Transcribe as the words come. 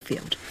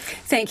field.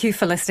 Thank you,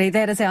 Felicity.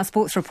 That is our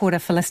sports reporter,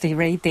 Felicity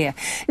Reid there.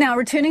 Now,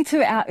 returning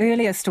to our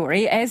earlier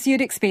story, as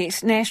you'd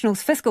expect,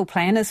 National's fiscal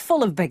plan is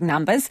full of big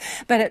numbers,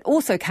 but it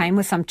also came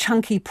with some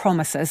chunky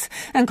promises,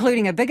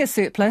 including a bigger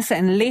surplus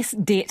and less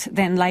debt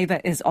than Labour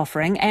is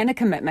offering, and a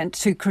commitment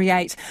to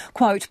create,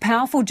 quote,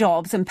 powerful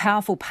jobs and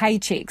powerful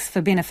paychecks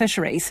for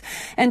beneficiaries.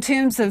 In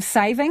terms of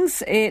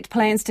savings, it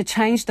plans to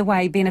change the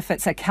way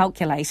benefits are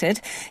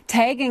calculated,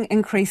 tagging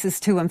increases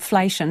to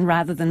inflation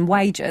rather than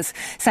wages,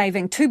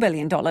 saving $2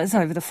 billion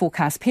over the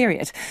forecast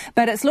period.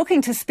 But it's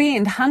looking to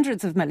spend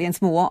hundreds of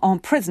millions more on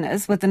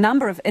prisoners, with the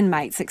number of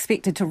inmates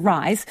expected to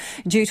rise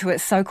due to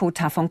its so-called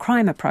tough on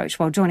crime approach.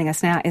 Well, joining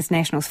us now is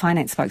National's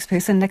finance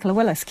spokesperson, Nicola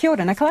Willis. Kia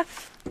ora, Nicola.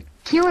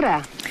 Kia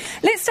ora.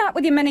 Let's start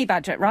with your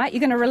mini-budget, right? You're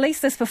going to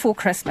release this before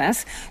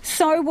Christmas.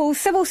 So will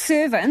civil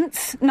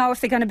servants know if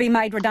they're going to be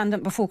made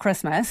redundant before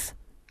Christmas?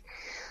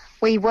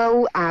 We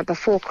will,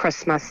 before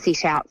Christmas,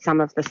 set out some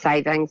of the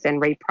savings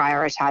and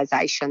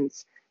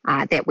reprioritisations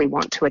that we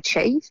want to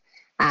achieve.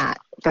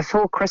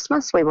 Before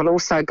Christmas, we will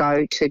also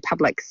go to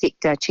public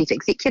sector chief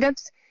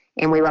executives,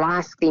 and we will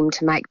ask them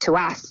to make to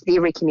us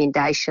their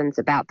recommendations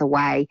about the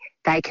way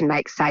they can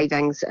make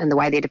savings in the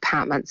way their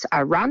departments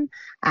are run.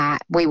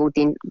 We will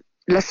then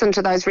listen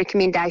to those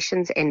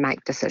recommendations and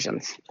make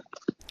decisions.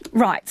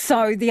 Right,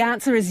 so the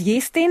answer is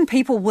yes then?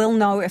 People will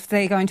know if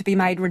they're going to be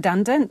made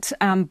redundant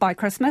by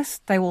Christmas?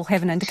 They will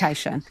have an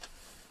indication?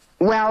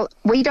 Well,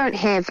 we don't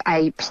have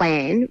a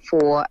plan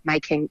for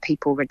making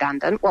people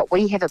redundant. What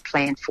we have a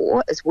plan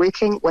for is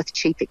working with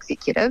chief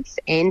executives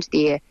and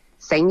their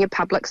senior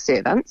public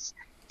servants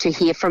to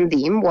hear from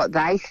them what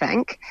they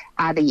think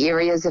are the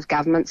areas of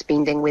government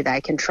spending where they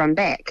can trim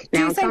back. Do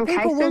you think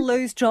people will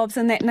lose jobs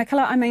in that,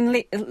 Nicola? I mean,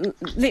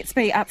 let's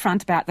be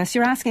upfront about this.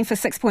 You're asking for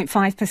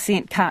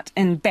 6.5% cut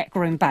in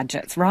backroom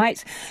budgets,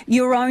 right?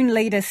 Your own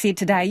leader said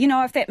today, you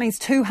know, if that means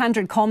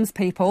 200 comms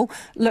people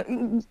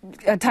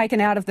are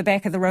taken out of the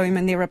back of the room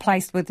and they're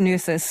replaced with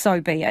nurses,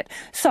 so be it.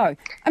 So,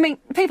 I mean,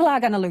 people are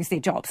going to lose their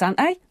jobs, aren't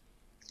they?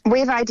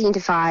 We've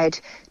identified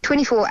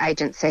 24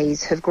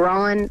 agencies who've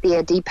grown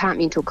their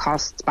departmental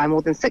costs by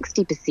more than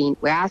 60%.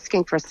 We're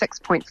asking for a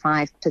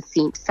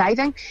 6.5%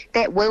 saving.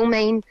 That will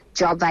mean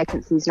job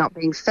vacancies not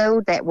being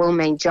filled. That will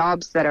mean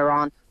jobs that are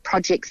on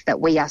projects that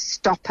we are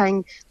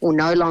stopping will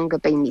no longer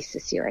be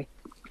necessary.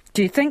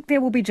 Do you think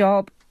there will be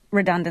job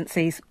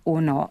redundancies or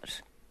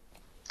not?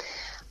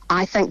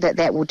 I think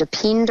that will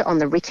depend on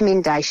the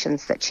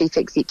recommendations that chief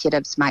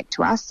executives make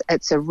to us.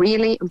 It's a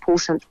really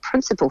important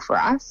principle for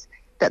us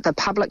that the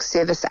public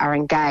service are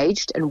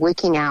engaged in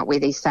working out where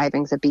these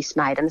savings are best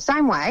made. In the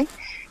same way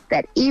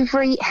that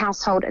every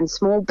household and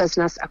small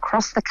business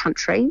across the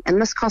country in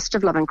this cost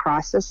of living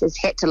crisis has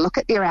had to look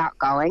at their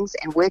outgoings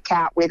and work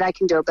out where they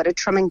can do a bit of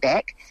trimming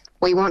back,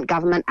 we want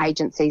government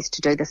agencies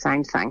to do the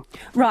same thing.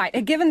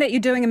 Right. Given that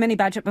you're doing a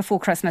mini-budget before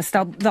Christmas,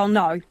 they'll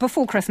know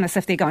before Christmas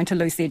if they're going to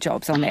lose their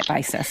jobs on that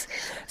basis.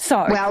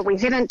 So, well, we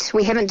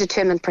haven't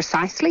determined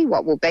precisely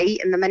what will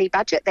be in the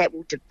mini-budget. That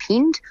will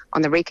depend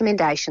on the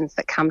recommendations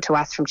that come to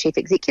us from chief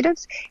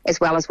executives, as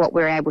well as what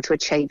we're able to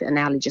achieve in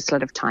our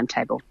legislative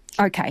timetable.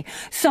 Okay.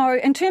 So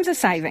in terms of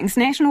savings,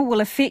 National will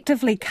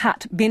effectively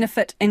cut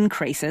benefit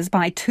increases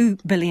by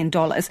 $2 billion.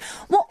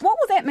 What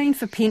will that mean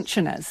for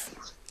pensioners?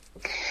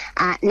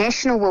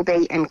 National will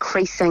be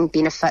increasing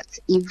benefits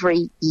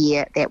every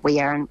year that we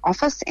are in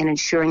office and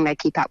ensuring they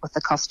keep up with the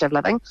cost of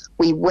living.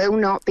 We will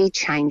not be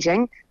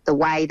changing the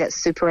way that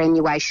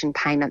superannuation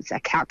payments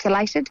are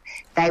calculated.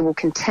 They will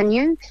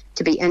continue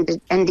to be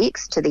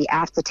indexed to the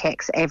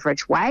after-tax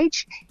average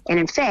wage. And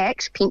in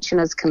fact,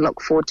 pensioners can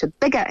look forward to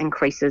bigger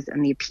increases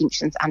in their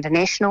pensions under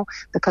National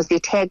because they're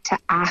tagged to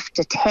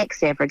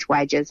after-tax average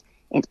wages,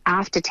 and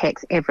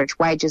after-tax average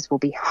wages will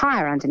be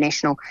higher under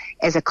National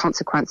as a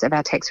consequence of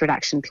our tax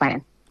reduction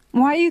plan.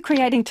 Why are you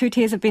creating two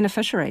tiers of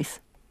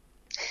beneficiaries?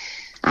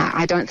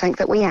 I don't think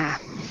that we are.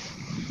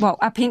 Well,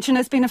 are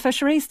pensioners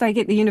beneficiaries? They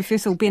get the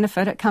universal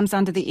benefit. It comes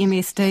under the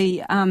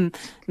MSD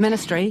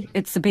ministry.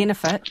 It's a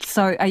benefit.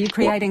 So are you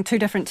creating two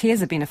different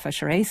tiers of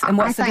beneficiaries? And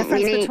what's the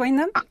difference between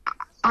them?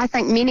 I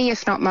think many,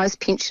 if not most,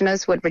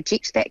 pensioners would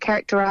reject that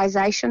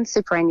characterisation.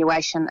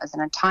 Superannuation is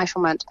an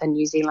entitlement in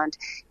New Zealand,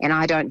 and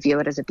I don't view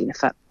it as a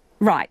benefit.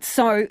 Right.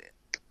 So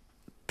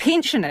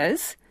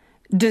pensioners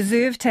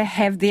deserve to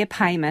have their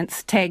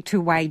payments tagged to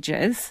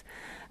wages,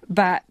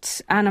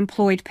 but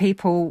unemployed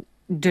people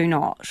do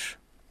not.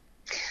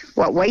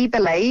 What we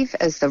believe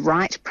is the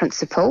right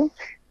principle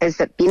is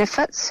that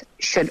benefits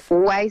should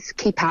always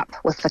keep up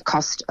with the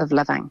cost of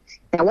living.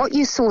 Now, what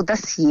you saw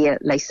this year,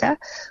 Lisa,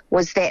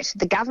 was that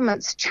the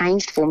government's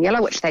changed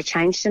formula, which they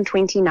changed in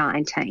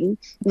 2019.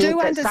 Do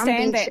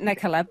understand that,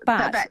 Nicola,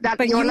 but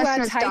your you are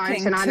listeners taking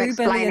don't, and I'm $2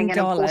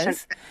 billion.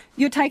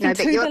 You're taking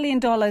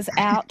 $2 billion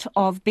out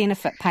of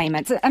benefit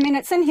payments. I mean,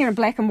 it's in here in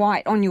black and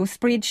white on your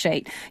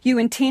spreadsheet. You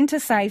intend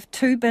to save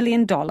 $2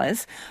 billion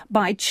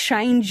by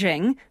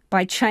changing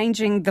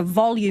the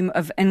volume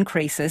of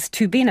increases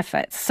to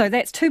benefits. So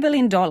that's $2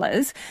 billion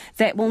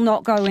that will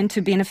not go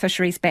into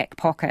beneficiaries' back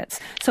pockets.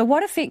 So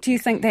what effect do you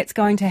think that's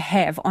going to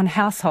have on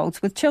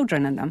households with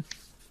children in them?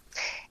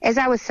 As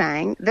I was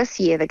saying, this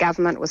year the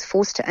government was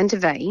forced to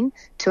intervene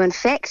to in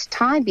fact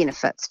tie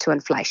benefits to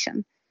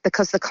inflation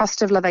because the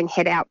cost of living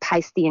had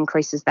outpaced the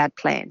increases they'd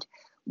planned.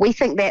 We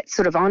think that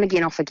sort of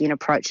on-again, off-again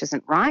approach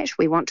isn't right.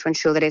 We want to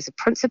ensure that as a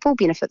principle,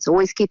 benefits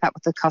always keep up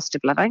with the cost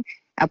of living.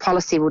 Our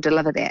policy will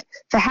deliver that.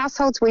 For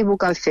households, we will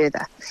go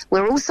further.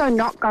 We're also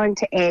not going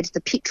to add the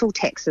petrol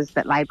taxes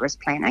that Labor is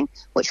planning,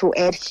 which will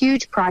add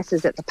huge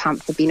prices at the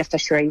pump for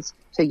beneficiaries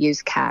who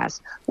use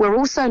cars. We're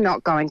also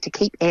not going to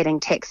keep adding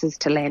taxes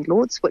to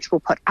landlords, which will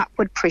put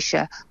upward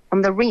pressure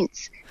on the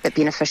rents that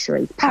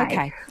beneficiaries pay.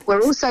 Okay.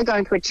 We're also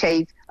going to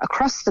achieve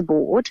across the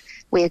board,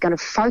 we're going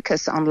to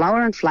focus on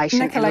lower inflation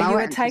Nicola, and lower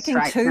you are taking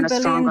 $2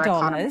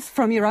 billion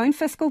from your own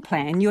fiscal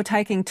plan. You're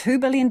taking $2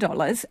 billion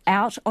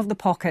out of the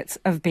pockets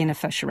of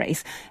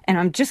beneficiaries. And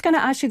I'm just going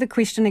to ask you the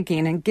question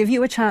again and give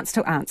you a chance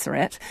to answer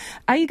it.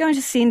 Are you going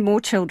to send more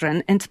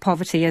children into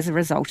poverty as a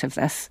result of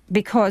this?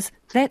 Because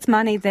that's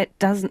money that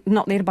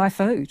not there to buy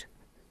food.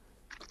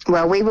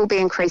 Well, we will be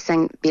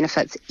increasing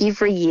benefits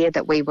every year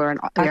that we're in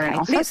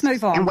office. Let's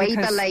move on. And we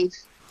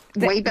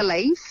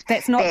believe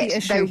that's not the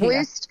issue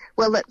here.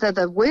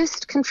 The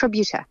worst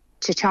contributor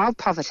to child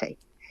poverty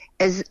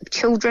is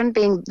children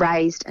being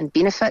raised in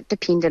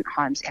benefit-dependent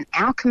homes. And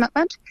our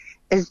commitment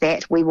is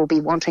that we will be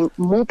wanting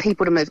more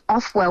people to move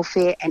off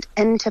welfare and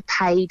into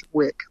paid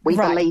work. We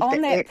believe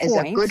that is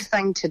a good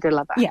thing to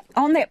deliver. Yeah,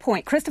 on that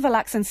point, Christopher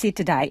Luxon said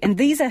today, and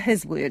these are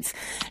his words,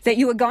 that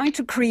you are going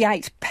to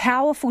create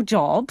powerful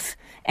jobs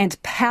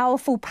and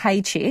powerful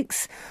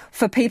paychecks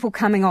for people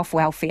coming off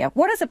welfare.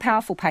 What is a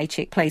powerful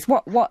paycheck, please?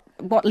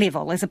 What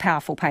level is a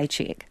powerful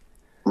paycheck?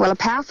 Well, a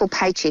powerful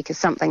paycheck is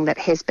something that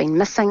has been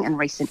missing in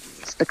recent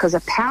years because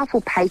a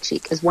powerful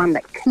paycheck is one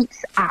that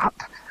keeps up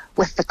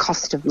with the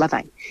cost of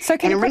living. So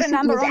can you put a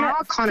number on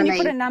it? Can you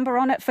put a number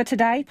on it for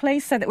today,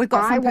 please, so that we've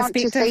got some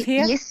perspective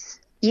here?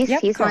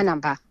 Yes, here's my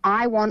number.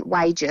 I want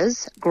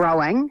wages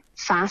growing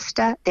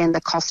faster than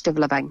the cost of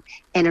living.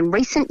 And in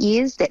recent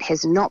years, that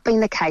has not been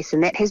the case,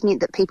 and that has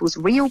meant that people's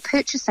real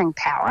purchasing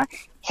power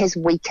has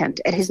weakened.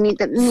 It has meant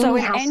that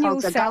many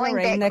households are going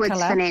backwards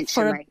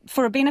financially.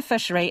 For a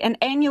beneficiary, an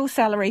annual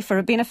salary for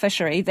a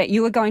beneficiary that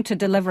you are going to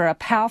deliver a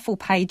powerful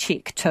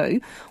paycheck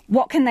to,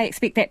 what can they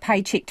expect that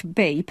paycheck to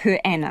be per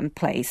annum,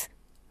 please?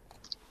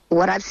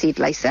 What I've said,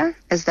 Lisa,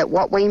 is that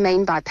what we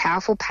mean by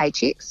powerful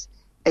paychecks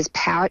is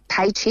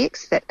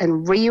paychecks that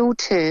in real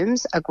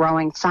terms are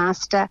growing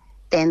faster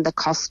than the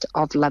cost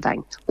of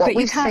living. What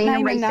we've seen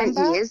in recent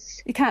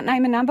years... You can't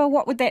name a number?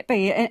 What would that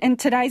be? In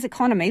today's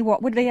economy,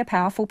 what would be a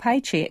powerful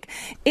paycheck?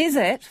 Is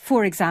it,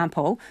 for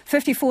example,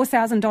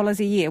 $54,000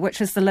 a year, which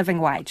is the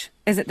living wage?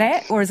 Is it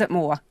that, or is it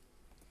more?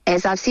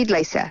 As I've said,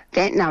 Lisa,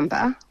 that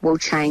number will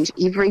change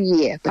every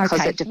year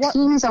because it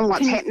depends on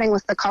what's happening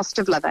with the cost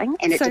of living,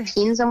 and it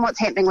depends on what's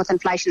happening with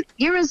inflation.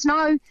 There is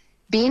no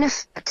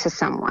benefit to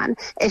someone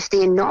if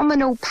their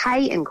nominal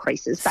pay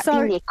increases, but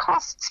then their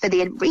costs for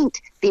their rent,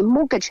 their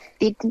mortgage,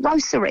 their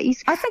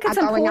groceries I think it's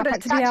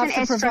important to be able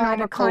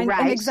to provide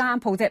an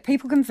example that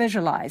people can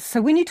visualise.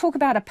 So when you talk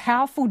about a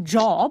powerful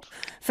job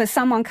for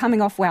someone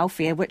coming off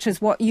welfare, which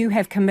is what you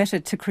have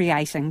committed to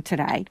creating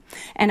today,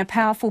 and a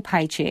powerful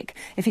paycheck,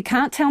 if you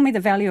can't tell me the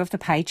value of the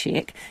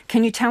paycheck,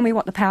 can you tell me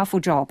what the powerful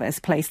job is,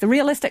 please? The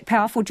realistic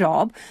powerful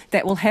job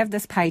that will have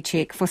this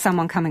paycheck for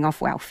someone coming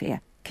off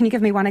welfare. Can you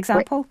give me one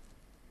example?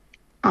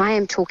 I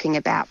am talking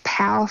about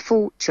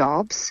powerful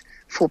jobs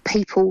for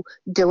people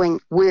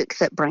doing work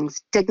that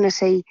brings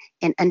dignity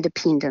and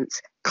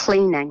independence,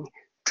 cleaning,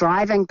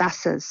 driving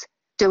buses,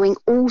 doing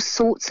all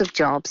sorts of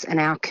jobs in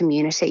our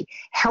community,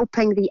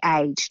 helping the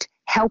aged,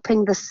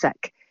 helping the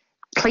sick,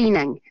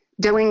 cleaning,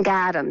 doing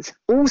gardens,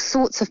 all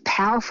sorts of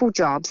powerful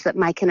jobs that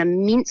make an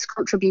immense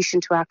contribution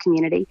to our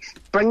community,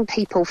 bring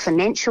people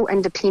financial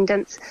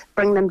independence,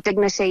 bring them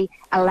dignity,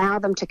 allow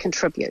them to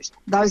contribute.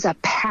 Those are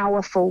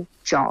powerful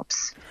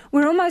jobs.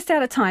 We're almost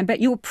out of time,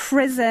 but your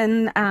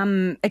prison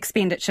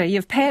expenditure,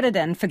 you've padded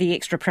in for the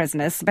extra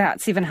prisoners, about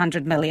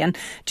 $700 million,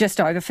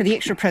 just over, for the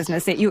extra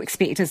prisoners that you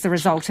expect as the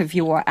result of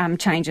your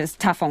changes,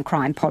 tough on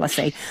crime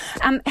policy.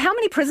 How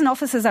many prison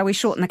officers are we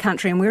short in the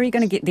country, and where are you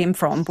going to get them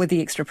from with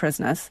the extra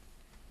prisoners?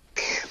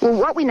 Well,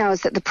 what we know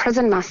is that the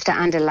prison muster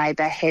under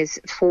Labor has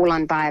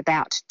fallen by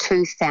about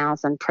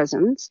 2,000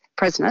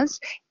 prisoners,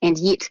 and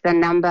yet the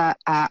number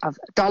of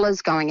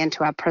dollars going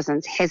into our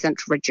prisons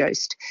hasn't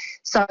reduced.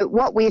 So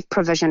what we've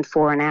provisioned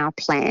for in our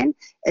plan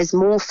is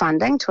more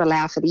funding to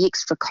allow for the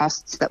extra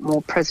costs that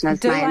more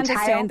prisoners may entail. I do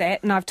understand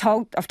that, and I've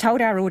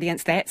told our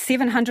audience that.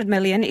 $700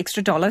 million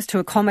extra dollars to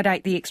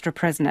accommodate the extra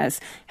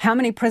prisoners. How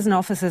many prison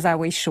officers are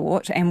we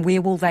short, and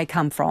where will they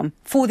come from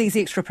for these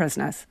extra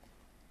prisoners?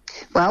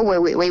 Well,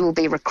 we will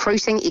be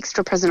recruiting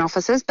extra prison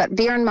officers, but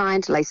bear in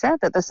mind, Lisa,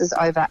 that this is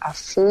over a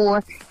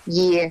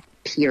 4-year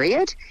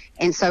period,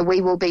 and so we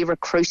will be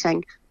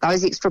recruiting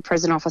those extra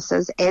prison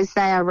officers as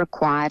they are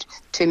required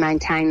to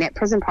maintain that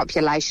prison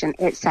population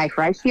at safe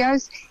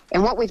ratios.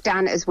 And what we've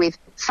done is we've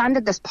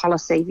funded this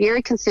policy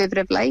very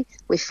conservatively.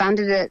 We've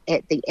funded it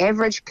at the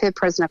average per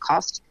prisoner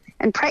cost.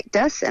 In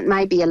practice, it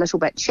may be a little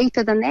bit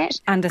cheaper than that.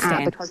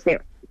 Understand. Because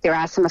there there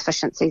are some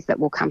efficiencies that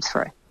will come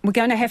through. We're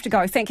going to have to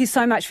go. Thank you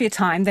so much for your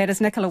time. That is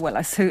Nicola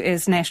Willis, who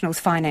is National's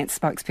finance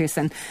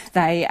spokesperson.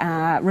 They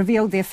revealed their